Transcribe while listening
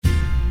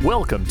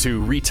Welcome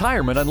to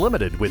Retirement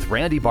Unlimited with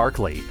Randy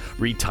Barkley.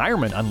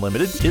 Retirement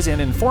Unlimited is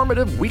an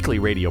informative weekly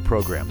radio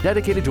program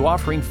dedicated to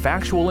offering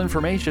factual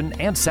information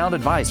and sound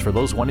advice for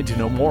those wanting to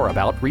know more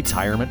about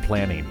retirement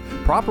planning.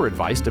 Proper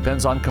advice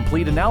depends on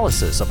complete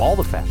analysis of all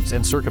the facts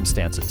and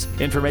circumstances.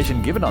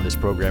 Information given on this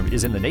program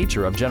is in the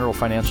nature of general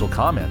financial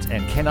comment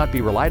and cannot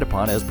be relied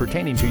upon as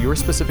pertaining to your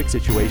specific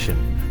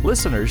situation.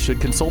 Listeners should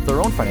consult their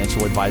own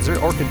financial advisor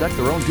or conduct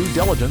their own due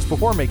diligence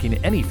before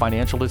making any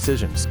financial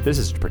decisions. This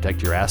is to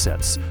protect your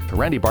assets.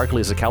 Randy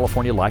Barkley is a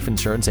California life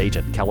insurance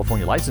agent.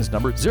 California license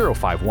number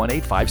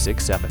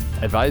 0518567.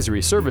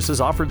 Advisory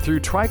services offered through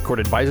Tricord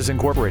Advisors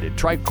Incorporated.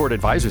 Tricord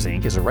Advisors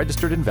Inc. is a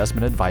registered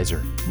investment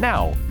advisor.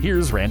 Now,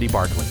 here's Randy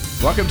Barkley.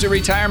 Welcome to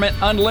Retirement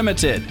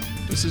Unlimited.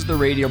 This is the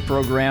radio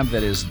program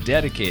that is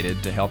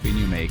dedicated to helping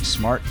you make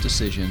smart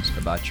decisions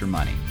about your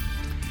money.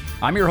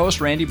 I'm your host,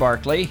 Randy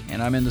Barkley,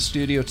 and I'm in the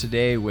studio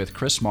today with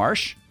Chris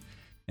Marsh,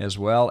 as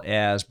well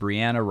as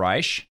Brianna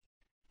Reich.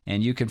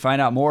 And you can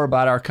find out more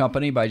about our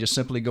company by just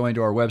simply going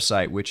to our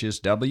website, which is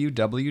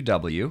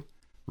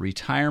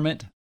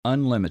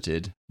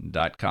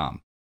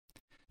www.retirementunlimited.com.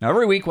 Now,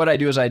 every week what I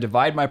do is I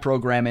divide my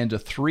program into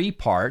three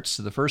parts.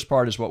 The first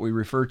part is what we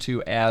refer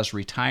to as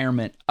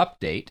Retirement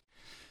Update.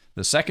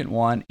 The second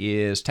one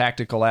is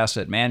Tactical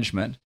Asset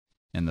Management.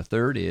 And the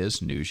third is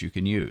News You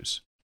Can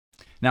Use.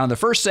 Now, in the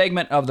first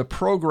segment of the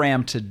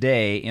program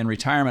today in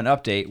Retirement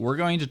Update, we're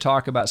going to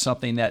talk about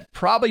something that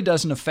probably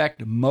doesn't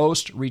affect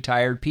most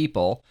retired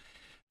people,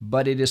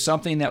 but it is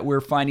something that we're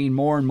finding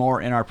more and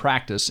more in our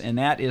practice, and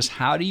that is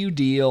how do you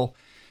deal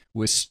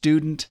with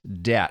student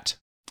debt?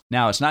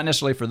 Now, it's not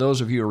necessarily for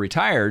those of you who are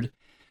retired,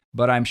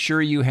 but I'm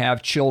sure you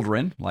have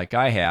children, like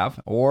I have,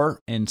 or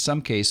in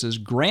some cases,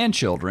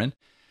 grandchildren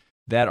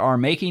that are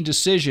making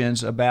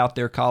decisions about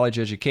their college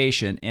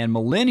education, and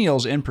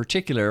millennials in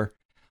particular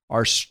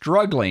are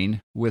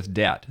struggling with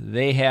debt.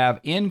 They have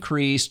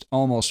increased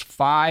almost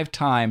 5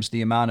 times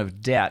the amount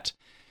of debt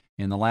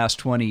in the last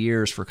 20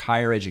 years for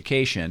higher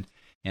education.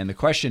 And the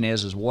question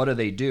is what do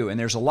they do? And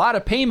there's a lot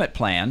of payment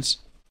plans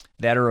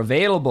that are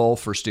available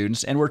for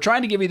students. And we're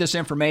trying to give you this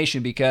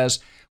information because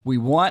we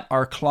want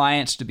our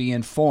clients to be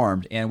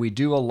informed. And we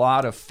do a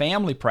lot of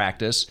family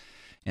practice,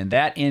 and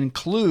that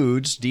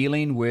includes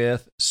dealing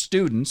with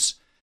students,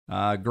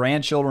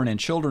 grandchildren and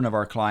children of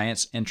our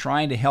clients, and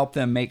trying to help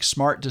them make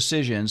smart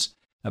decisions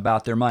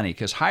about their money.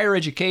 Because higher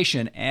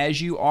education,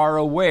 as you are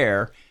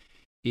aware,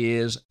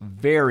 is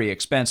very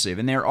expensive.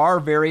 And there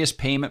are various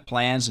payment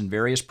plans and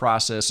various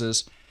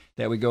processes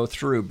that we go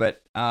through.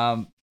 But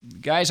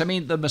guys, I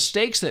mean, the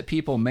mistakes that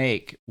people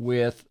make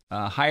with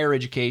higher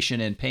education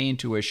and paying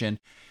tuition,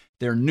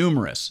 they're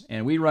numerous.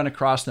 And we run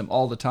across them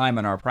all the time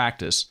in our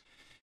practice.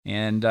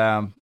 And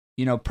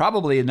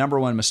probably the number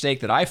one mistake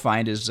that I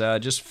find is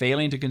just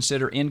failing to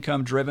consider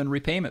income-driven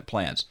repayment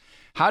plans.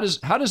 How does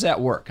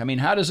that work? I mean,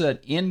 how does an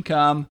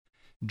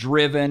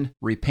income-driven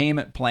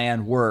repayment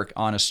plan work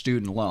on a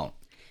student loan?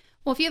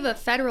 Well, if you have a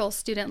federal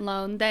student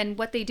loan, then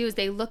what they do is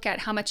they look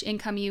at how much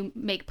income you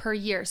make per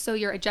year, so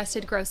your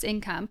adjusted gross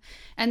income,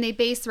 and they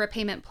base the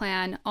repayment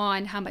plan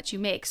on how much you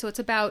make. So it's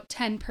about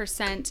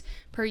 10%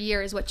 per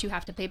year is what you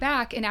have to pay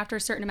back, and after a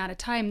certain amount of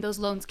time, those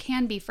loans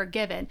can be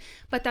forgiven.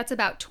 But that's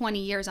about 20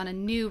 years on a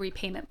new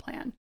repayment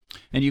plan.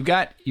 And you've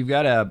got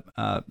a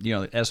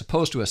as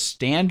opposed to a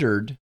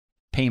standard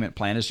payment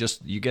plan is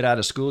just you get out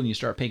of school and you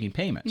start making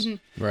payments.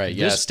 Mm-hmm. Right.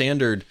 Yeah.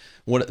 Standard.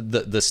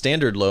 The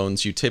standard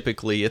loans, you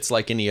typically, it's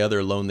like any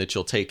other loan that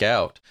you'll take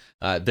out.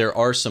 There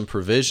are some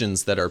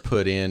provisions that are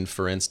put in.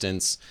 For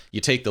instance,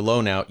 you take the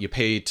loan out, you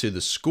pay to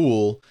the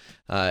school,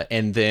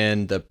 and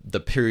then the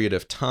period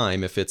of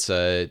time, if it's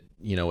a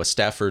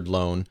Stafford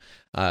loan,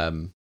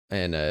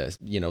 and a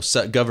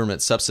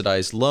government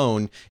subsidized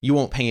loan, you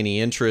won't pay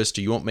any interest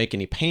or you won't make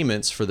any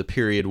payments for the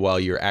period while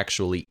you're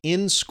actually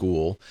in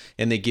school,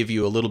 and they give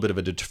you a little bit of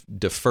a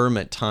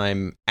deferment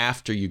time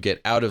after you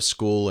get out of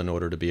school in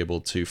order to be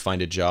able to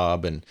find a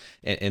job and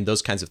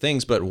those kinds of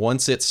things. But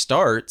once it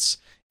starts,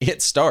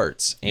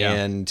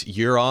 and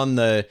you're on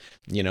the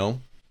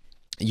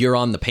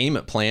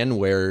payment plan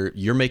where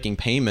you're making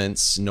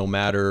payments no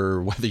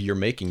matter whether you're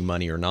making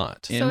money or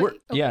not.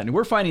 And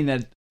we're finding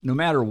that no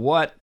matter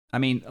what, I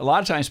mean, a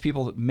lot of times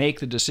people make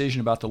the decision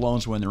about the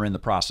loans when they're in the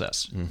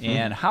process. Mm-hmm.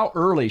 And how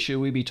early should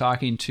we be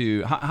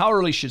how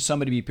early should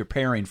somebody be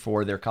preparing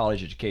for their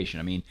college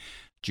education? I mean,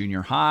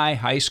 junior high,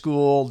 high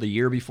school, the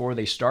year before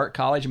they start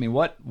college? I mean,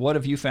 what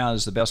have you found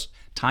is the best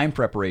time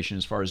preparation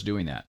as far as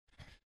doing that?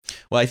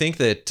 Well, I think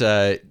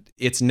that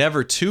it's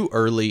never too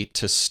early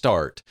to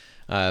start.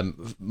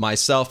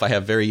 Myself, I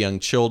have very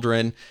young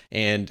children,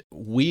 and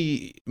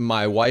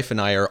my wife and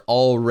I are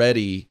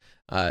already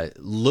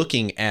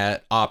looking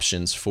at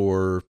options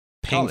for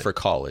paying for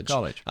college.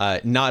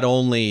 Not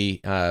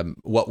only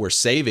what we're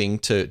saving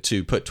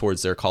to put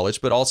towards their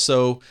college, but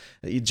also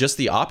just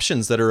the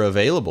options that are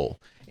available.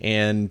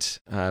 And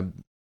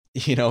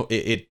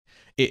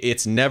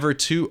it's never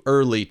too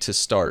early to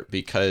start,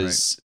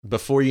 because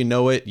before you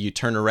know it, you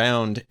turn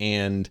around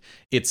and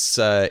it's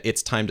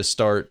time to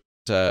start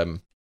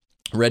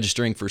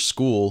registering for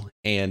school,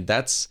 and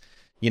that's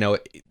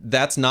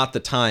that's not the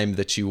time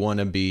that you want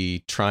to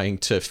be trying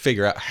to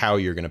figure out how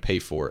you're going to pay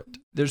for it.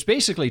 There's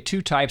basically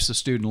two types of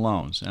student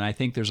loans, and I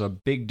think there's a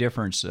big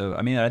difference.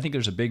 I think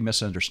there's a big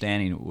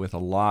misunderstanding with a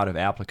lot of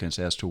applicants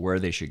as to where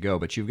they should go.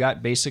 But you've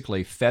got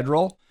basically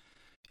federal,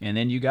 and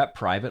then you got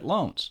private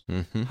loans.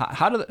 Mm-hmm.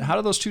 How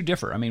do those two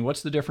differ? I mean,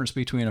 what's the difference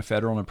between a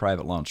federal and a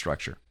private loan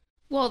structure?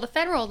 Well, the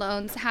federal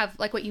loans have,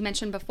 like what you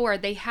mentioned before,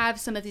 they have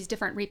some of these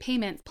different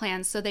repayment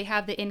plans. So they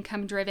have the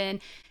income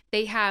driven,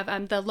 they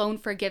have the loan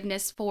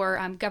forgiveness for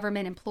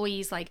government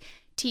employees like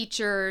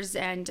teachers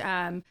and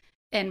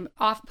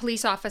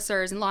police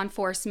officers and law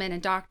enforcement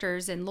and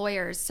doctors and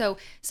lawyers. So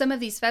some of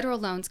these federal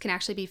loans can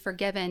actually be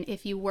forgiven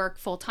if you work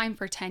full time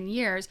for 10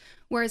 years,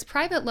 whereas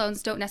private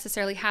loans don't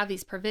necessarily have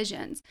these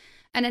provisions.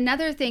 And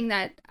another thing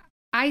that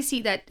I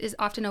see that is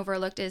often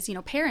overlooked is,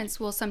 parents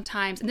will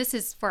sometimes, and this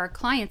is for our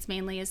clients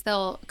mainly, is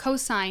they'll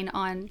co-sign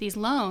on these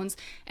loans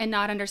and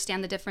not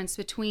understand the difference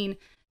between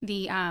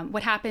the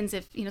what happens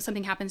if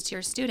something happens to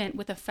your student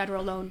with a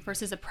federal loan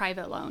versus a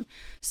private loan.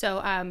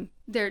 So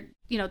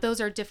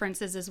those are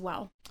differences as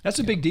well. That's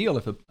a big deal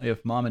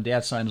if mom and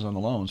dad signs on the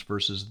loans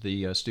versus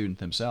the student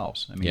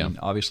themselves. I mean,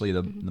 obviously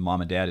the mom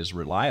and dad is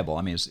reliable.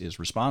 I mean, is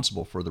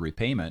responsible for the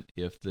repayment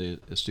if the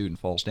student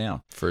falls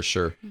down. For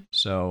sure.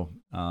 So.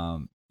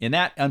 And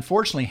that,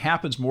 unfortunately,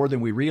 happens more than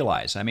we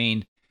realize. I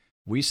mean,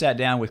 we sat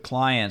down with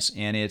clients,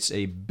 and it's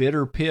a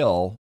bitter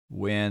pill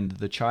when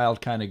the child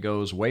kind of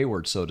goes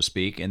wayward, so to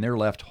speak, and they're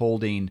left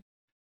holding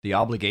the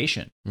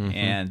obligation. Mm-hmm.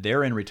 And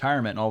they're in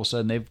retirement, and all of a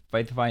sudden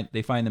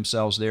they find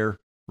themselves they're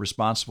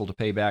responsible to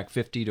pay back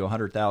 $50,000 to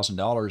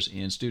 $100,000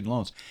 in student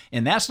loans.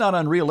 And that's not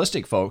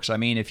unrealistic, folks. I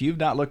mean, if you've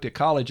not looked at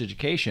college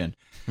education,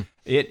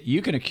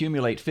 you can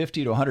accumulate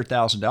 $50,000 to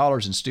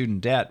 $100,000 in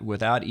student debt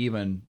without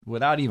even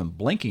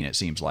blinking. It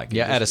seems like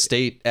at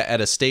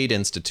a state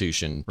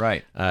institution,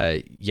 right?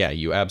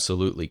 You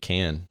absolutely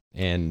can.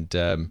 And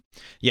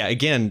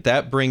again,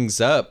 that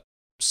brings up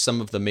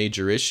some of the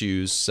major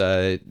issues,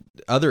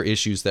 other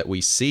issues that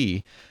we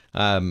see.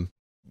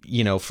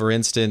 For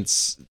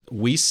instance,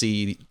 we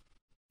see.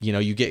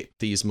 You get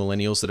these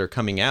millennials that are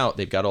coming out,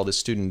 they've got all this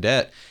student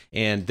debt,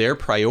 and they're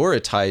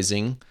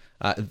prioritizing,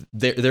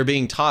 they're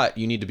being taught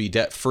you need to be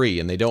debt free,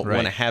 and they don't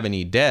want to have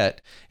any debt.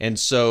 And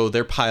so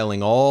they're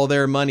piling all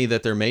their money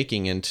that they're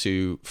making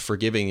into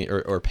forgiving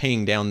or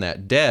paying down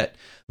that debt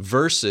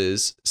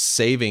versus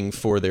saving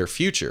for their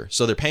future.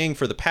 So they're paying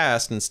for the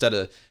past instead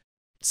of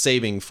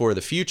saving for the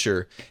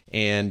future.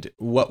 And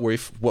what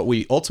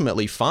we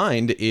ultimately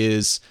find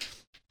is,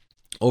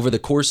 over the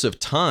course of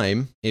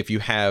time, if you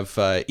have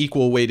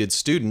equal weighted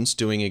students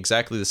doing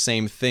exactly the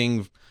same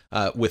thing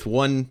with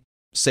one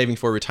saving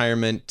for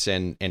retirement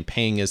and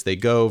paying as they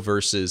go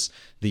versus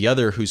the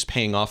other who's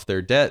paying off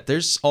their debt,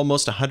 there's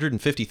almost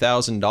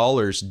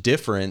 $150,000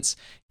 difference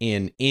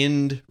in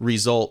end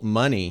result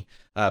money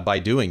by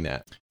doing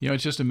that.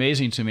 It's just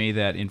amazing to me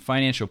that in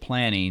financial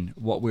planning,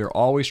 what we're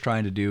always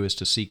trying to do is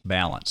to seek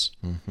balance.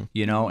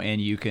 Mm-hmm.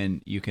 And you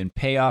can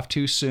pay off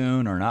too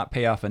soon or not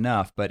pay off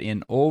enough, but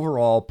in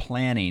overall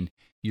planning,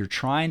 you're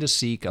trying to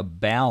seek a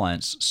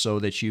balance so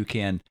that you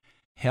can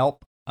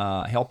help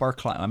our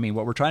client. I mean,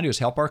 what we're trying to do is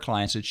help our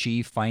clients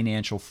achieve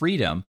financial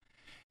freedom.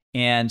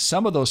 And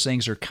some of those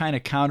things are kind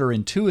of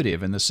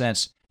counterintuitive in the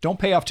sense, don't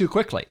pay off too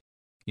quickly.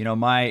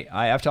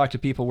 I've talked to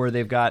people where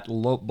they've got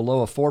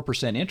below a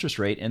 4% interest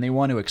rate and they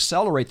want to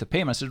accelerate the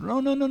payment. I said,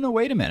 no,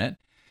 wait a minute.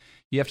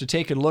 You have to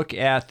take a look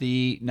at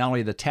not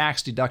only the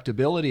tax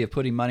deductibility of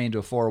putting money into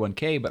a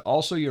 401k, but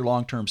also your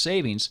long-term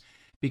savings,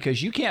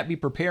 because you can't be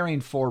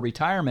preparing for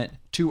retirement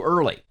too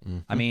early. Mm-hmm.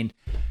 I mean,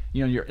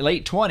 your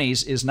late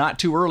 20s is not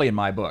too early in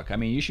my book. I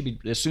mean, you should be,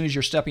 as soon as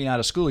you're stepping out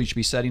of school, you should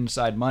be setting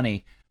aside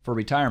money for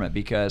retirement,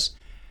 because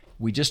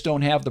we just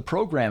don't have the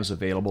programs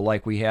available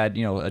like we had,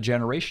 a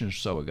generation or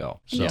so ago.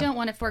 And you don't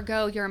want to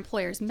forego your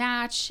employer's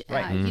match.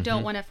 Right. You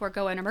don't want to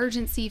forego an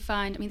emergency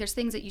fund. I mean, there's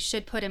things that you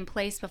should put in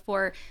place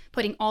before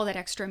putting all that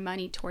extra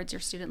money towards your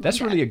student loan. That's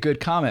debt. really a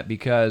good comment,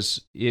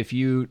 because if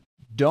you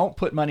don't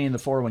put money in the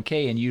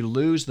 401k and you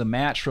lose the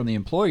match from the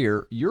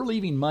employer, you're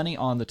leaving money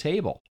on the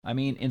table. I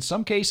mean, in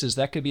some cases,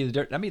 that could be like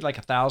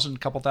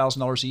 $1,000, couple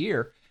 $1,000 a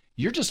year.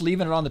 You're just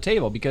leaving it on the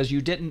table because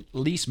you didn't at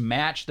least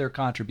match their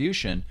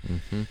contribution.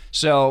 Mm-hmm.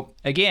 So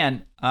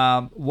again,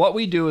 what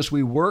we do is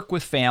we work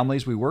with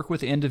families, we work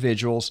with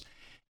individuals,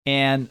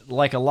 and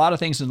like a lot of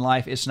things in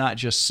life, it's not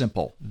just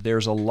simple.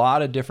 There's a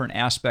lot of different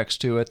aspects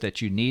to it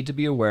that you need to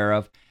be aware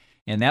of,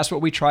 and that's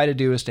what we try to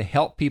do, is to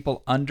help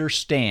people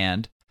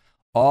understand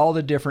all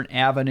the different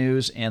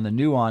avenues and the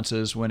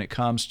nuances when it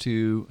comes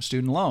to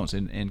student loans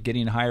and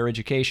getting higher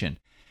education.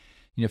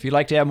 If you'd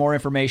like to have more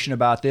information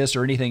about this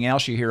or anything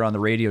else you hear on the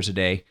radio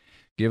today,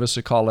 give us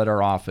a call at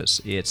our office.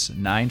 It's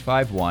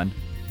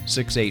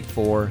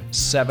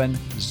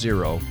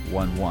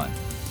 951-684-7011.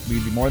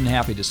 We'd be more than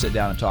happy to sit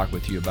down and talk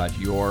with you about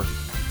your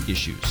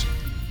issues.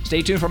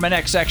 Stay tuned for my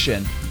next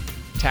section,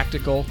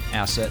 Tactical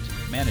Asset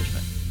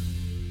Management.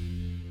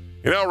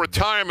 You know,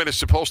 retirement is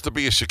supposed to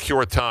be a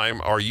secure time.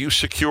 Are you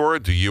secure?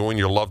 Do you and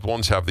your loved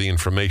ones have the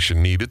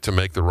information needed to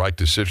make the right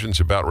decisions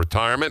about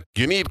retirement?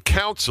 You need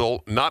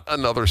counsel, not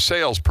another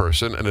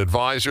salesperson, an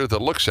advisor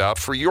that looks out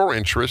for your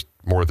interest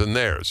more than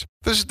theirs.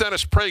 This is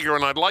Dennis Prager,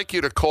 and I'd like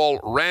you to call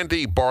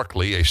Randy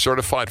Barkley, a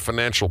certified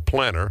financial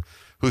planner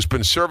who's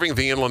been serving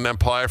the Inland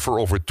Empire for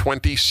over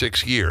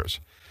 26 years.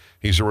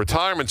 He's a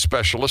retirement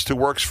specialist who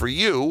works for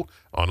you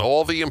on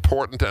all the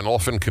important and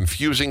often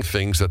confusing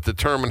things that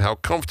determine how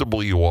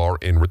comfortable you are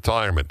in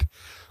retirement.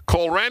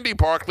 Call Randy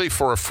Barkley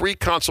for a free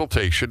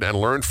consultation and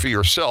learn for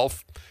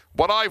yourself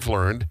what I've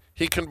learned.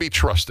 He can be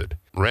trusted.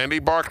 Randy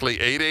Barkley,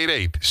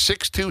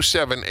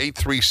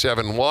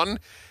 888-627-8371,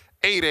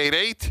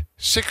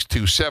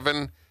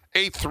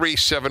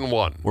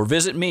 888-627-8371. Or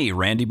visit me,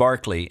 Randy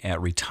Barkley, at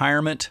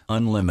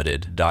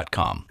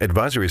retirementunlimited.com.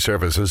 Advisory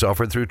services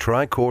offered through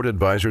Tricord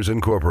Advisors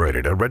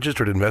Incorporated, a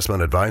registered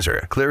investment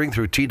advisor, clearing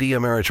through TD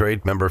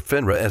Ameritrade, member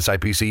FINRA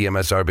SIPC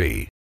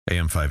MSRB.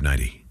 AM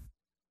 590,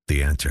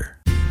 The Answer.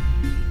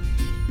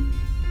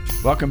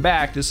 Welcome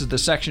back. This is the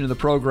section of the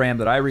program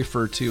that I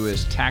refer to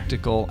as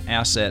tactical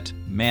asset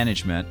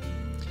management.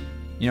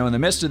 You know, in the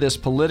midst of this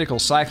political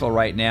cycle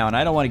right now, and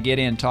I don't want to get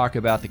in and talk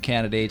about the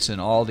candidates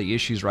and all the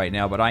issues right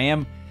now, but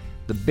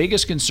the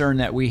biggest concern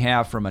that we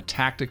have from a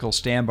tactical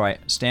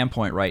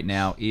standpoint right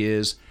now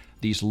is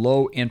these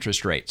low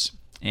interest rates.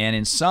 And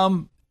in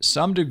some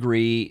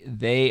degree,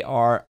 they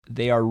are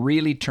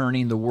really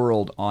turning the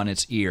world on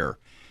its ear.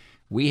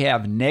 We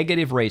have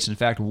negative rates. In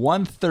fact,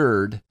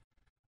 1/3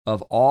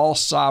 of all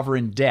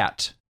sovereign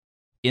debt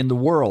in the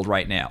world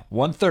right now,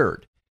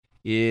 1/3,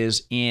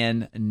 is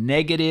in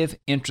negative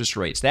interest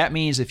rates. That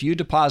means if you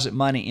deposit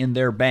money in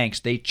their banks,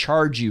 they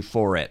charge you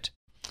for it.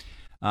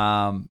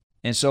 And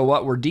so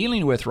what we're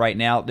dealing with right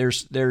now,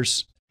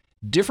 there's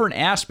different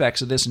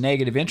aspects of this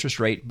negative interest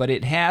rate, but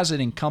it has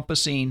an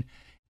encompassing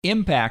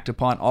impact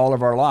upon all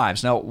of our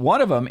lives. Now,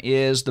 one of them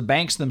is the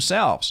banks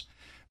themselves.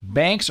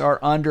 Banks are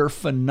under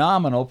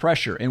phenomenal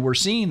pressure, and we're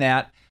seeing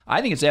that.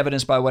 I think it's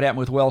evidenced by what happened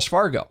with Wells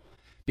Fargo,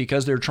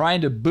 because they're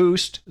trying to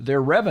boost their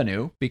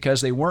revenue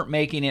because they weren't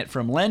making it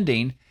from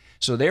lending.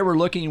 So they were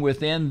looking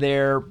within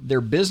their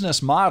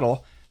business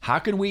model, how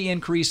can we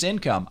increase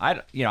income?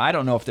 I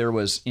don't know if there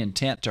was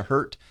intent to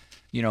hurt,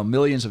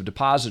 millions of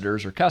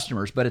depositors or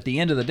customers, but at the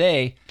end of the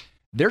day,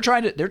 they're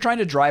trying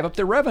to drive up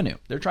their revenue.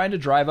 They're trying to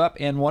drive up,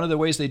 and one of the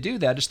ways they do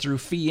that is through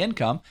fee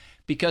income,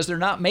 because they're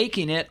not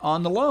making it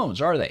on the loans,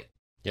 are they?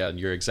 Yeah,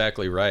 you're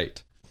exactly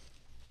right.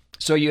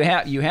 So you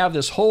have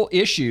this whole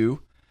issue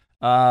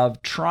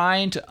of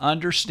trying to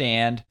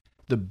understand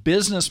the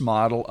business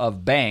model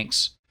of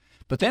banks.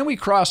 But then we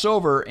cross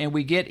over and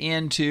we get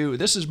into,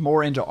 this is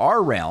more into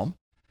our realm,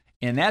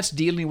 and that's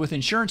dealing with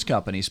insurance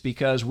companies,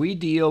 because we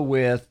deal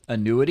with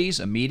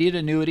annuities, immediate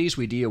annuities,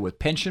 we deal with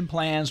pension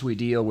plans, we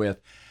deal with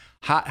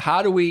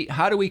how do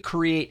we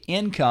create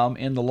income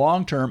in the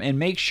long term and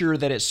make sure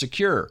that it's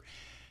secure.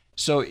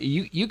 So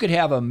you could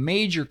have a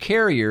major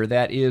carrier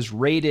that is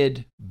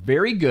rated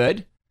very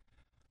good,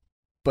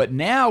 but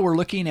now we're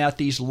looking at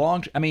these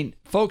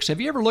folks,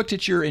 have you ever looked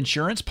at your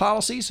insurance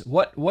policies?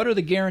 What are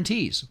the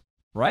guarantees,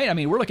 right? I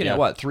mean, we're looking at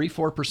what,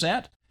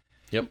 3-4%?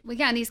 Yep. Well,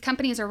 yeah, and these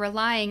companies are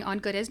relying on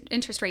good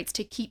interest rates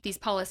to keep these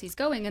policies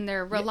going, and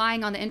they're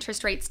relying on the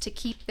interest rates to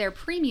keep their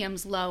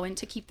premiums low and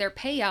to keep their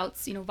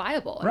payouts,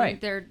 viable. Right.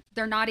 I mean,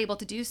 they're not able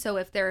to do so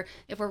if we're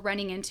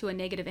running into a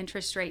negative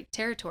interest rate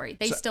territory.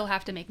 They still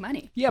have to make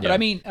money. Yeah, but I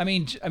mean,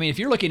 if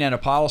you're looking at a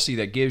policy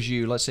that gives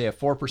you, let's say, a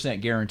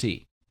 4%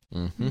 guarantee.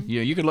 Mm-hmm.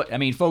 You can look. I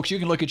mean, folks, you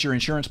can look at your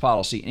insurance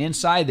policy.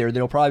 Inside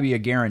there'll probably be a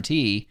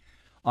guarantee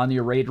on the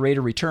rate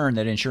of return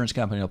that insurance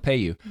company will pay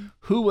you. Mm-hmm.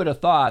 Who would have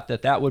thought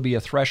that would be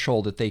a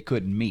threshold that they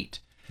couldn't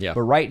meet? Yeah.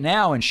 But right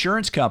now,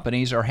 insurance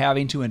companies are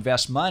having to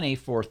invest money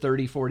for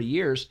 30, 40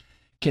 years.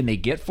 Can they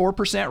get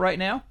 4% right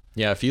now?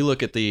 Yeah. If you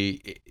look at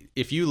the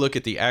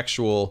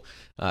actual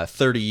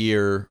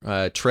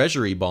 30-year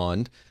Treasury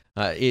bond,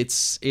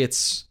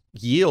 its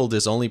yield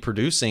is only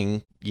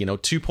producing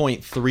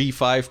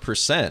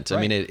 2.35%. Right. I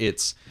mean,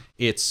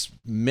 it's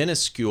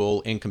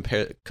minuscule in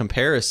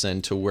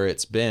comparison to where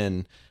it's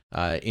been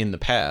in the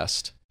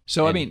past.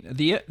 So I mean,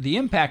 the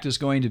impact is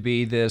going to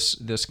be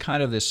this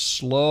kind of this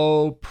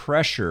slow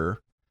pressure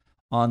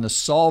on the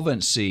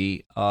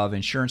solvency of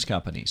insurance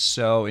companies.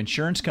 So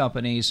insurance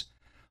companies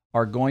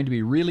are going to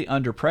be really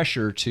under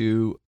pressure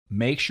to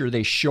make sure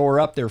they shore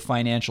up their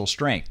financial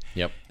strength.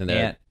 Yep.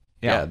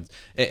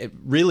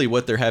 Really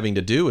what they're having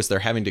to do is they're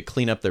having to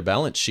clean up their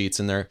balance sheets,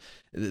 and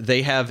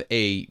they have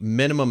a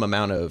minimum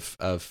amount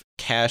of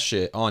cash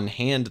on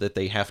hand that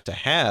they have to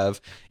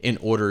have in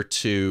order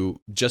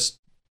to just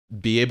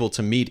be able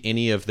to meet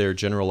any of their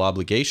general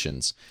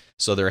obligations.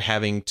 So they're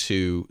having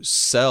to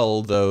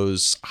sell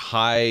those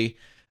high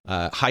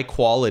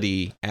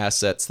quality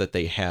assets that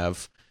they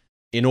have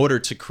in order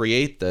to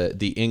create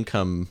the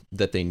income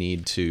that they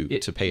need to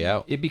pay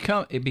out. It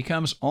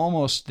becomes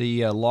almost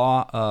the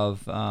law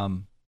of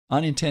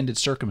unintended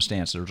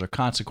circumstances or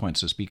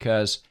consequences,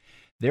 because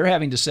they're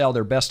having to sell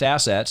their best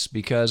assets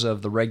because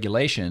of the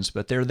regulations,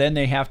 but then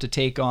they have to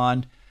take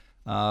on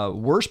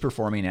worse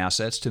performing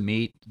assets to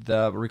meet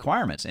the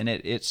requirements. And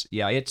it's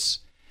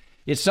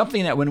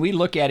something that when we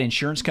look at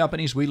insurance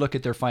companies, we look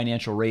at their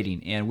financial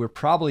rating, and we're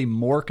probably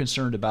more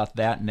concerned about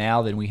that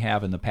now than we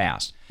have in the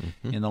past.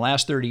 Mm-hmm. In the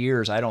last 30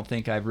 years, I don't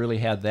think I've really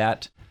had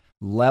that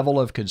level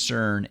of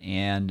concern,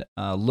 and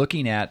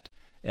looking at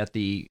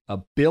the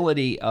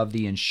ability of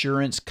the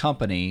insurance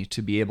company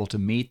to be able to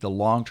meet the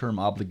long-term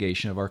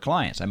obligation of our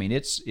clients. I mean,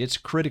 it's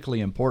critically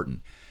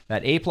important.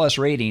 That A+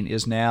 rating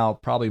is now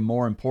probably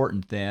more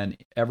important than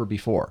ever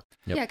before.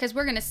 Yep. Yeah, because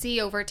we're going to see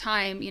over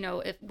time,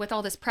 with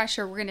all this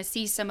pressure, we're going to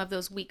see some of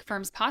those weak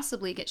firms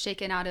possibly get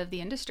shaken out of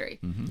the industry.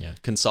 Mm-hmm. Yeah,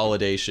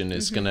 consolidation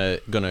is going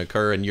to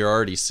occur, and you're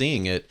already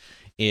seeing it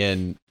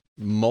in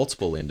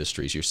multiple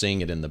industries. You're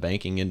seeing it in the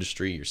banking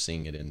industry. You're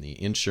seeing it in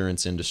the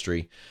insurance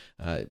industry.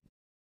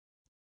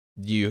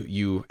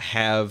 You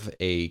have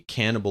a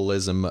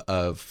cannibalism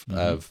of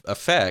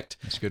effect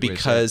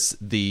because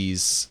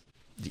these,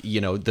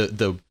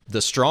 the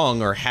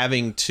strong are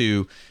having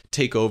to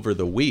take over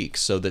the weak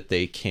so that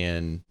they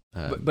can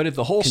but if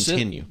the whole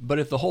continue. But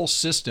if the whole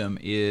system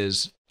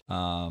is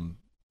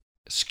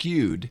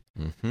skewed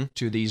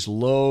to these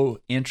low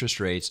interest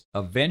rates,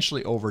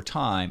 eventually over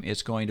time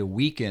it's going to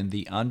weaken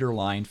the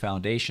underlying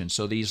foundation.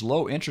 So these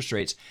low interest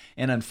rates,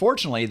 and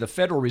unfortunately the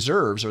Federal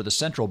Reserves or the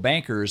central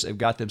bankers have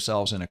got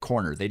themselves in a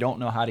corner. They don't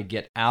know how to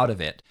get out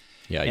of it.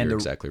 Yeah, you're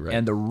exactly right.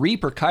 And the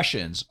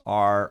repercussions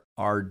are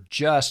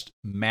just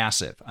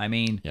massive. I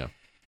mean,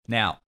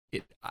 now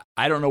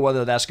I don't know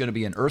whether that's going to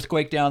be an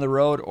earthquake down the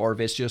road or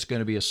if it's just going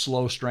to be a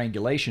slow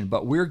strangulation,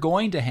 but we're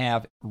going to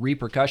have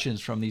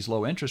repercussions from these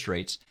low interest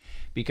rates,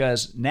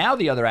 because now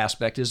the other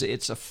aspect is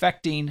it's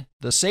affecting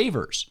the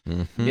savers.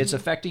 Mm-hmm. It's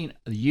affecting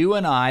you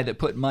and I that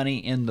put money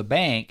in the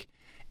bank,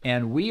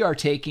 and we are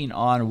taking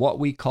on what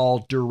we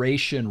call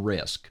duration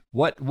risk.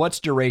 What's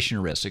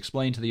duration risk?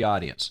 Explain to the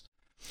audience.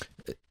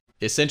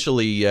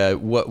 Essentially,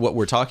 what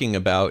we're talking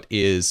about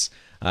is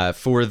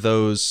for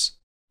those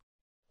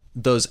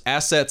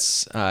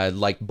assets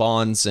like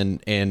bonds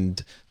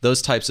and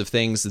those types of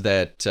things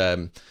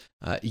that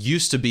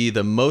used to be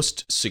the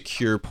most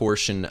secure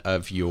portion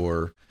of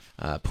your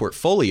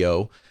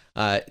portfolio.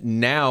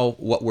 Now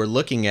what we're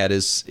looking at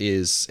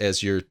is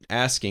as you're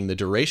asking, the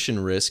duration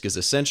risk is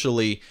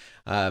essentially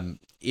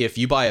if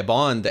you buy a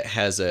bond that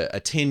has a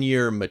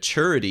 10-year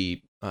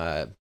maturity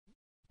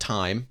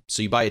time.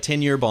 So you buy a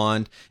 10-year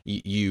bond,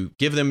 you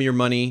give them your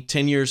money,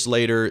 10 years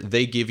later,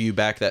 they give you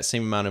back that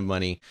same amount of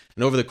money.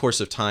 And over the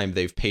course of time,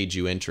 they've paid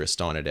you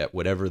interest on it at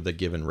whatever the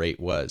given rate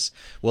was.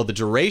 Well, the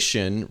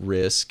duration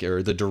risk,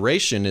 or the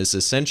duration, is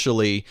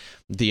essentially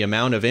the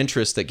amount of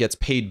interest that gets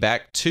paid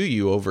back to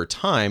you over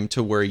time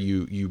to where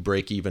you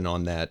break even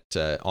on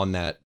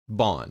that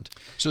bond.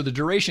 So the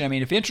duration, I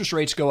mean, if interest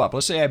rates go up,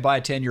 let's say I buy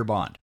a 10-year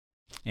bond,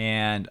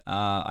 and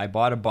I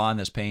bought a bond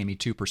that's paying me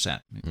 2%,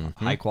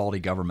 high-quality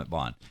government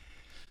bond.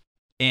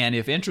 And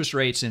if interest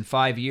rates in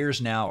 5 years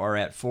now are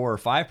at 4 or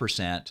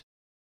 5%,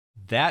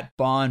 that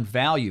bond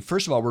value,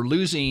 first of all, we're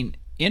losing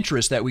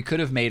interest that we could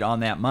have made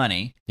on that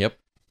money. Yep.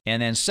 And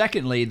then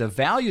secondly, the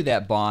value of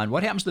that bond,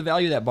 what happens to the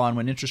value of that bond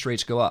when interest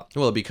rates go up?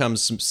 Well, it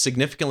becomes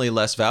significantly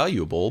less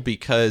valuable,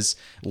 because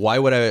why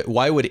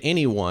would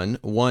anyone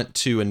want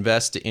to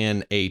invest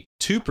in a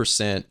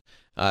 2%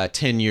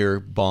 10-year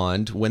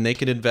bond when they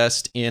could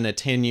invest in a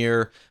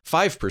 10-year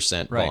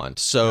 5% bond?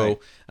 So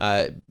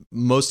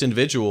most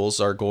individuals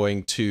are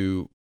going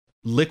to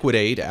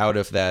liquidate out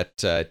of that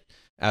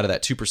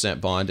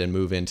 2% bond and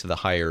move into the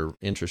higher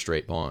interest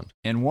rate bond.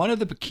 And one of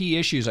the key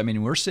issues, I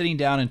mean, we're sitting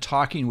down and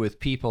talking with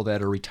people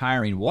that are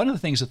retiring. One of the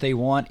things that they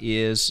want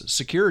is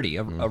security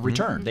of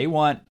return. They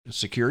want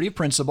security of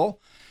principal,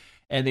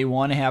 and they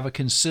want to have a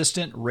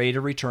consistent rate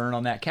of return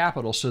on that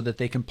capital so that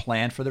they can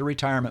plan for their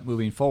retirement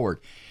moving forward.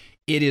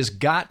 It has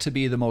got to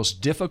be the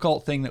most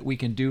difficult thing that we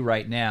can do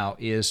right now,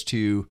 is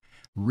to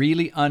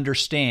really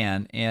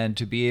understand and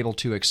to be able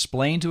to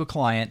explain to a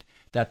client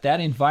that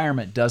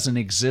environment doesn't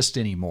exist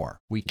anymore.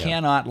 We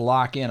cannot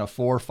lock in a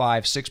 4,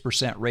 5,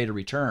 6% rate of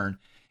return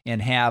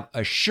and have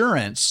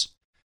assurance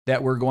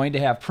that we're going to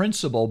have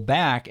principal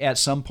back at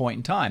some point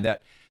in time,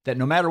 that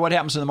no matter what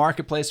happens in the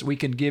marketplace, we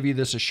can give you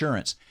this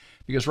assurance.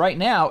 Because right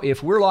now,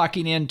 if we're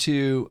locking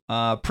into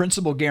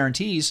principal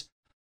guarantees,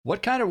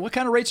 what kind of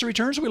rates of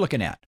returns are we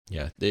looking at?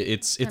 Yeah,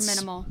 it's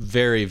minimal.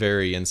 Very,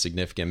 very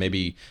insignificant.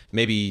 Maybe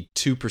 2%,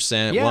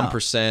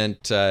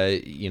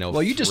 1%.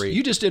 Well,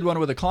 you just did one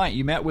with a client.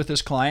 You met with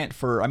this client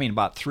for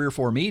about 3 or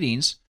 4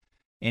 meetings,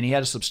 and he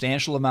had a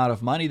substantial amount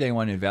of money they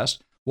want to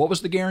invest. What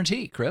was the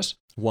guarantee, Chris?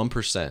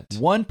 1%.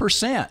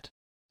 1%,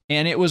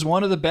 and it was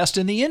one of the best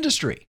in the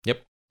industry.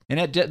 Yep.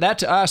 And that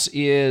to us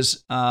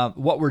is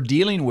what we're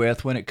dealing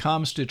with when it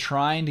comes to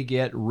trying to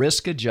get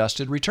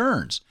risk-adjusted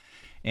returns.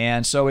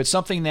 And so it's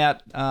something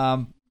that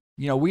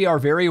we are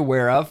very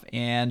aware of,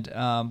 and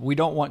we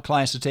don't want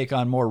clients to take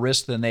on more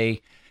risk than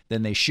they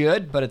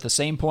should. But at the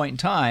same point in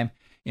time,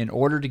 in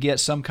order to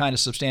get some kind of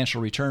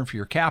substantial return for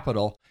your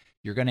capital,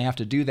 you're going to have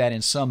to do that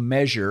in some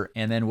measure.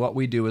 And then what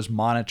we do is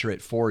monitor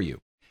it for you.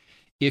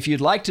 If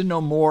you'd like to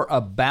know more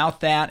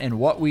about that and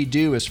what we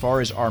do as far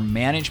as our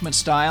management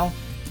style,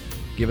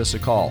 give us a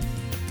call,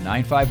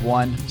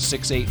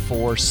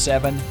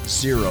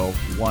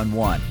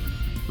 951-684-7011.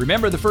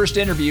 Remember, the first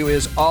interview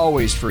is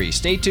always free.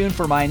 Stay tuned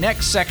for my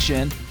next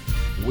section.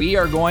 We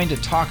are going to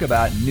talk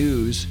about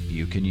news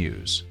you can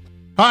use.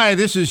 Hi,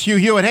 this is Hugh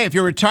Hewitt. Hey, if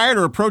you're retired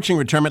or approaching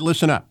retirement,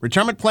 listen up.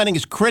 Retirement planning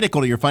is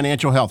critical to your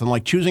financial health, and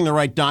like choosing the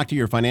right doctor,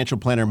 your financial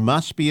planner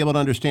must be able to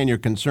understand your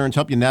concerns,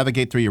 help you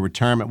navigate through your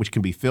retirement, which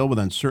can be filled with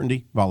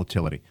uncertainty,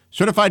 volatility.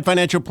 Certified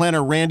financial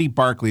planner Randy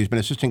Barkley has been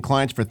assisting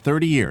clients for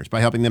 30 years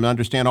by helping them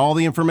understand all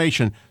the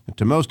information that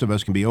to most of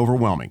us can be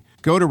overwhelming.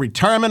 Go to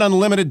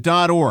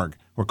retirementunlimited.org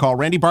or call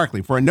Randy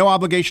Barkley for a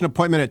no-obligation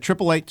appointment at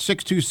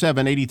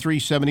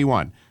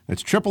 888-627-8371.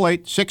 That's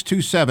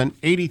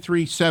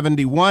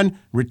 888-627-8371,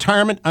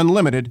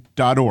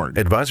 retirementunlimited.org.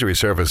 Advisory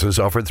services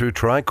offered through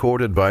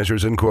Tricord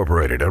Advisors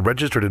Incorporated, a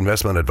registered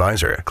investment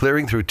advisor,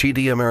 clearing through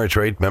TD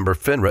Ameritrade, member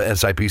FINRA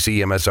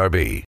SIPC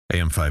MSRB.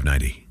 AM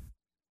 590.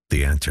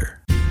 The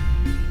Answer.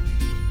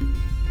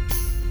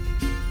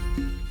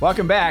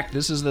 Welcome back.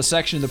 This is the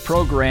section of the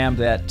program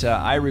that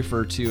I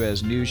refer to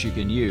as News You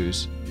Can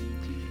Use.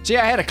 See,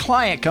 I had a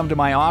client come to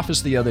my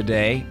office the other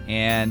day,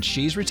 and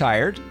she's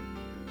retired.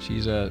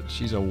 She's a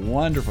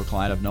wonderful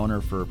client. I've known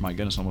her for, my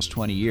goodness, almost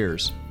 20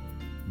 years.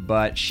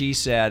 But she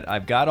said,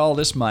 I've got all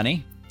this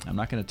money. I'm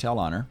not going to tell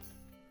on her.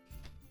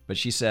 But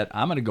she said,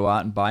 I'm going to go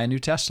out and buy a new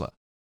Tesla.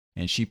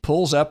 And she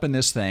pulls up in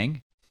this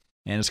thing,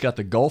 and it's got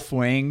the Gulf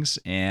wings,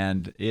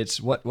 and it's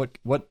what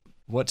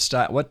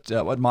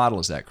model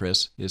is that,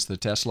 Chris? Is the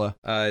Tesla?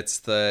 It's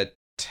the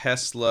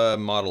Tesla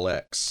Model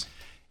X.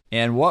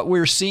 And what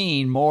we're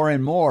seeing more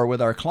and more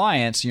with our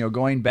clients,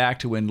 going back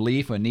to when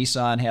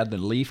Nissan had the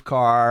Leaf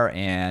car,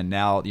 and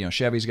now,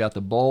 Chevy's got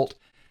the Bolt.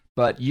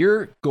 But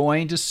you're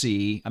going to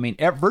see,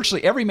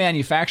 virtually every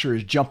manufacturer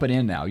is jumping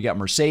in now. You got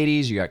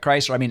Mercedes, you got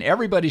Chrysler.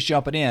 Everybody's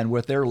jumping in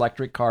with their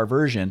electric car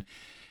version.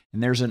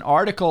 And there's an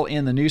article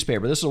in the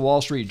newspaper. This is a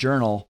Wall Street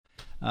Journal.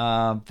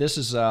 This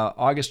is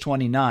August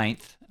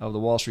 29th of the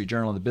Wall Street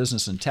Journal, the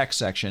business and tech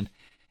section.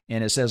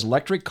 And it says,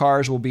 electric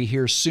cars will be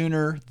here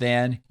sooner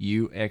than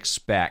you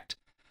expect.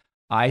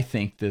 I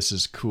think this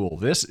is cool.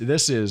 This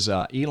is,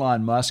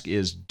 Elon Musk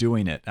is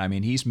doing it.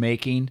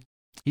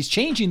 He's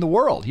changing the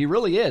world. He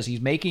really is. He's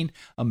making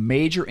a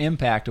major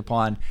impact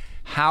upon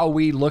how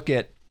we look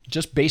at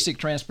just basic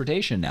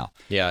transportation now.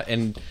 Yeah,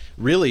 and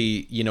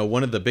really,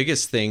 one of the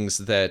biggest things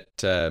that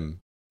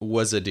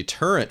was a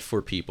deterrent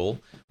for people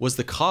was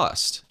the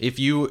cost. If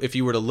you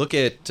were to look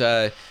at,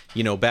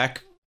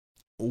 back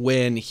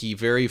when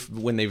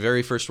they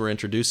very first were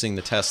introducing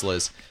the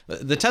Teslas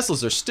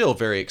are still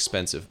very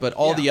expensive, but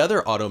all the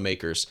other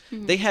automakers,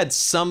 they had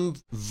some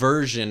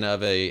version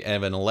of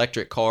an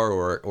electric car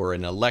or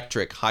an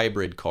electric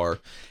hybrid car,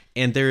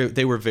 and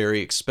they were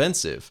very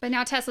expensive. But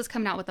now Tesla's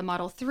coming out with the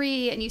Model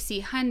 3, and you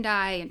see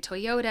Hyundai and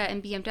Toyota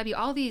and BMW.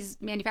 All these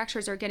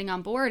manufacturers are getting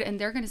on board, and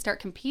they're going to start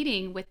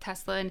competing with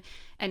Tesla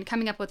and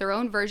coming up with their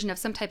own version of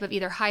some type of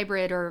either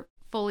hybrid or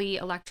fully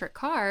electric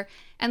car.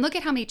 And look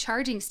at how many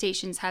charging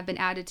stations have been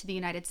added to the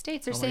United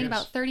States. They're saying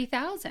about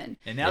 30,000.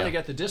 And now they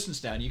got the distance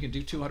down. You can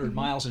do 200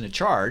 miles in a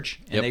charge,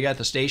 and they got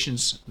the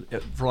stations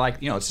for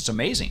it's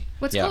amazing.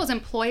 What's cool is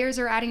employers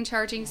are adding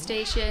charging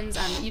stations.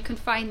 You can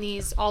find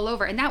these all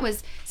over. And that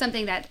was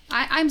something that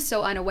I'm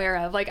so unaware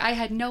of. I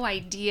had no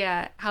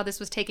idea how this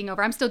was taking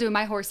over. I'm still doing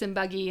my horse and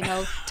buggy,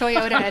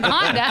 Toyota and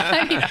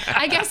Honda.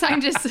 I guess I'm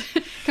just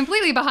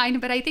completely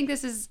behind, but I think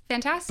this is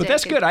fantastic. But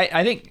that's good.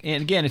 I think,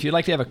 and again, if you'd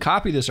like to have a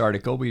copy of this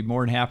article, we'd be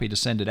more than happy to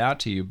send it out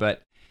to you.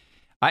 But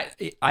I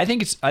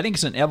think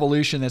it's an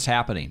evolution that's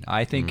happening.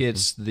 I think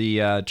it's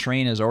the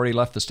train has already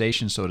left the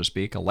station, so to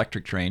speak,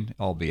 electric train,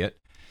 albeit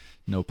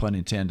no pun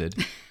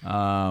intended.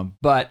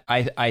 But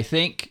I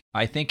think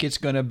it's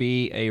going to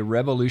be a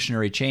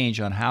revolutionary change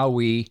on how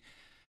we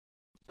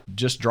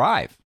just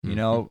drive. We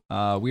were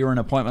in an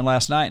appointment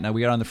last night, and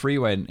we got on the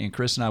freeway, and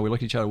Chris and I, we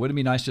looked at each other. Wouldn't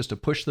it be nice just to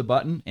push the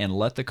button and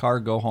let the car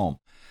go home?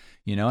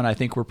 And I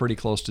think we're pretty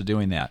close to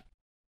doing that.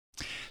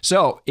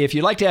 So if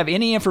you'd like to have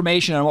any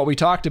information on what we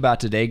talked about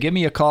today, give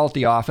me a call at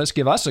the office.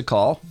 Give us a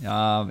call,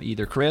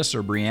 either Chris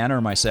or Brianna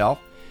or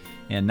myself,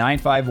 and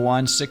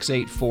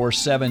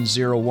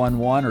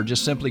 951-684-7011, or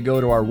just simply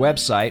go to our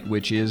website,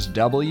 which is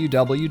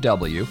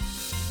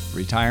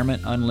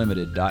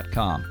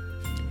www.retirementunlimited.com.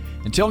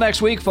 Until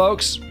next week,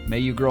 folks, may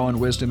you grow in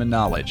wisdom and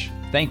knowledge.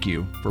 Thank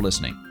you for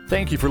listening.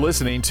 Thank you for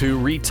listening to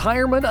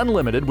Retirement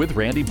Unlimited with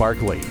Randy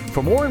Barkley.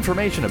 For more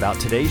information about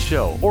today's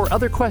show or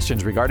other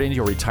questions regarding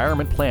your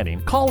retirement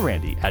planning, call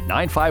Randy at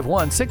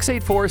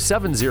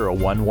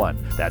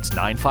 951-684-7011. That's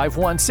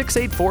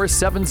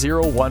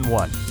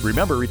 951-684-7011.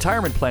 Remember,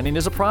 retirement planning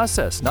is a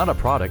process, not a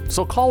product,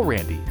 so call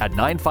Randy at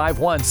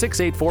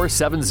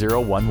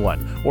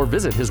 951-684-7011 or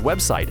visit his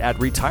website at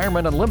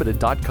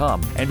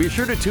retirementunlimited.com. And be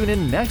sure to tune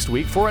in next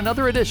week for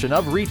another edition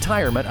of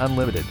Retirement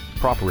Unlimited.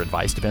 Proper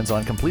advice depends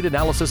on complete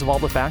analysis of all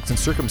the facts and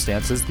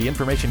circumstances. The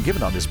information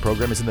given on this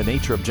program is in the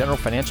nature of general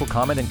financial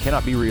comment and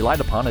cannot be relied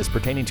upon as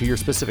pertaining to your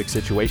specific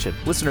situation.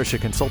 Listeners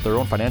should consult their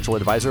own financial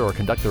advisor or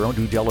conduct their own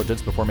due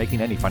diligence before making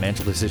any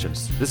financial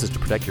decisions. This is to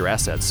protect your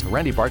assets.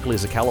 Randy Barkley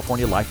is a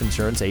California life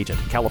insurance agent.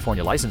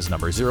 California license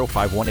number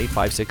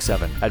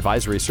 0518567.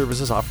 Advisory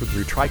services offered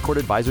through Tricord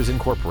Advisors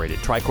Incorporated.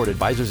 Tricord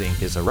Advisors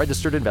Inc. is a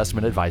registered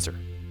investment advisor.